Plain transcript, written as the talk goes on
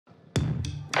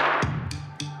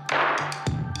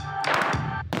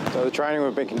So the training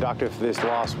we've been conducting for this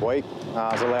last week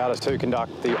has allowed us to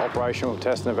conduct the operational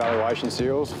test and evaluation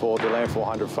serials for the Land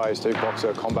 400 Phase 2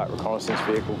 Boxer Combat Reconnaissance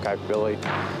Vehicle capability.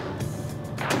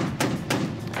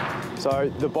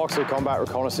 So the Boxer Combat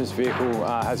Reconnaissance Vehicle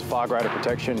has far greater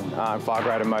protection and far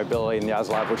greater mobility than the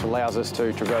ASLAV, which allows us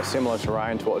to traverse similar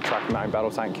terrain to what a track main battle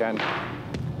tank can.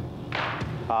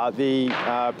 The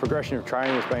progression of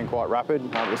training has been quite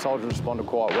rapid. The soldiers responded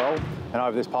quite well, and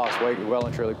over this past week we've well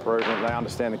and truly proven that they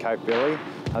understand the capability,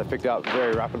 and they've picked it up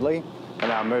very rapidly, and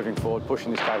now moving forward,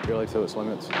 pushing this capability to its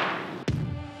limits.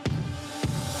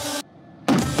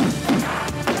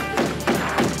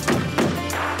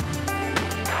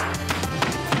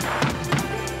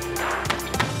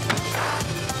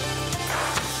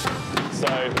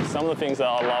 So some of the things that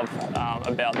I love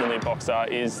about the new Boxer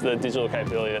is the digital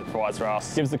capability that it provides for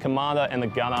us. It gives the commander and the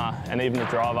gunner and even the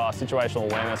driver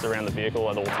situational awareness around the vehicle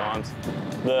at all times.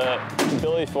 The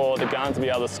ability for the gunner to be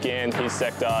able to scan his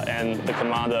sector and the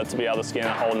commander to be able to scan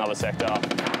a whole another sector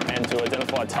and to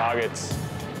identify targets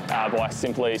by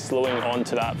simply slewing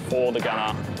onto that for the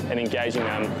gunner and engaging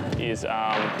them is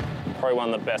probably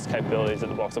one of the best capabilities that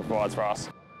the Boxer provides for us.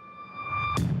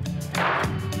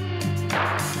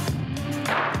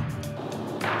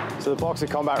 So the Boxer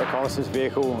Combat Reconnaissance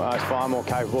Vehicle is far more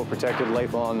capable, protected,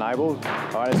 lethal and enabled.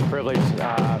 It's a privilege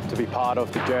to be part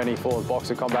of the journey for the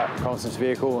Boxer Combat Reconnaissance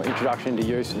Vehicle introduction to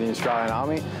use in the Australian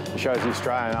Army. It shows the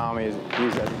Australian Army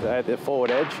is at the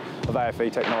forward edge of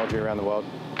AFV technology around the world.